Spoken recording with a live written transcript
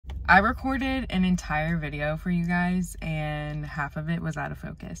I recorded an entire video for you guys and half of it was out of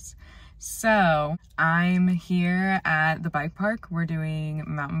focus. So I'm here at the bike park. We're doing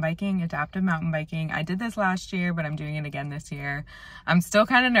mountain biking, adaptive mountain biking. I did this last year, but I'm doing it again this year. I'm still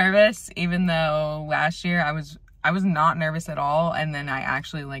kind of nervous, even though last year I was not nervous at all. And then I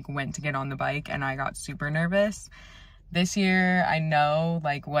actually like went to get on the bike and I got super nervous. This year, I know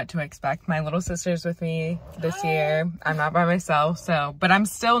like what to expect. My little sister's with me this year. I'm not by myself, so, but I'm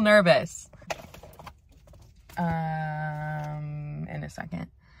still nervous. In a second.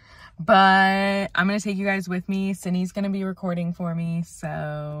 But I'm gonna take you guys with me. Cindy's gonna be recording for me,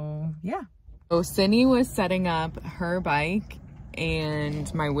 so yeah. So Cindy was setting up her bike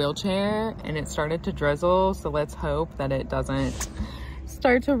and my wheelchair and it started to drizzle, so let's hope that it doesn't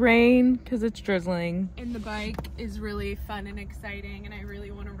start to rain because it's drizzling. And the bike is really fun and exciting and I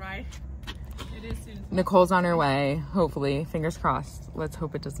really want to ride it as soon as Nicole's on her way, hopefully, fingers crossed. Let's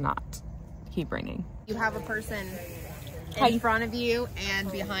hope it does not keep raining. You have a person in front of you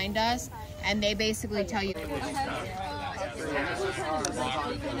and behind us, and they basically tell you.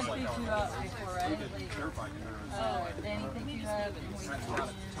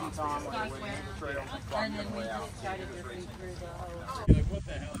 What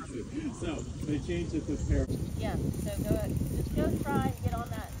the hell is it? So they changed it to pair. Yeah, so just go try and get on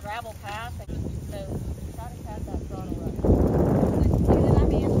that gravel path. So try to pass that throttle right.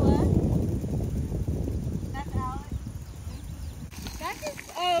 I'm Angela. That's Alex. That's just,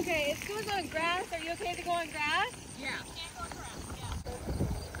 oh, okay. It goes on grass. Are you okay to go on grass? Yeah. Can't go on grass, yeah.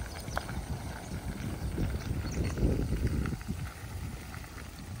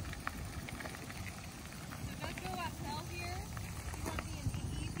 So don't go uphill here. You want to be in the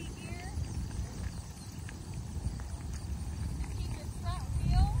easy gear. Keep your front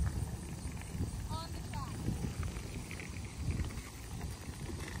wheel on the track.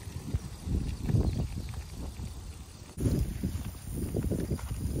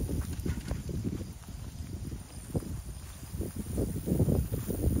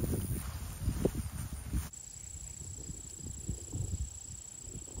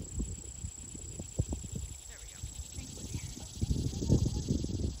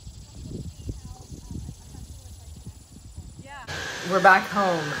 We're back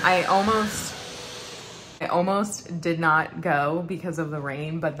home. I almost did not go because of the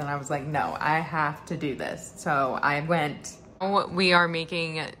rain, but then I was like, no, I have to do this. So I went. We are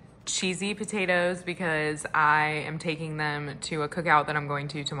making cheesy potatoes because I am taking them to a cookout that I'm going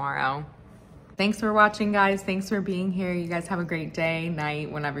to tomorrow. Thanks for watching, guys. Thanks for being here. You guys have a great day, night,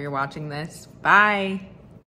 whenever you're watching this. Bye.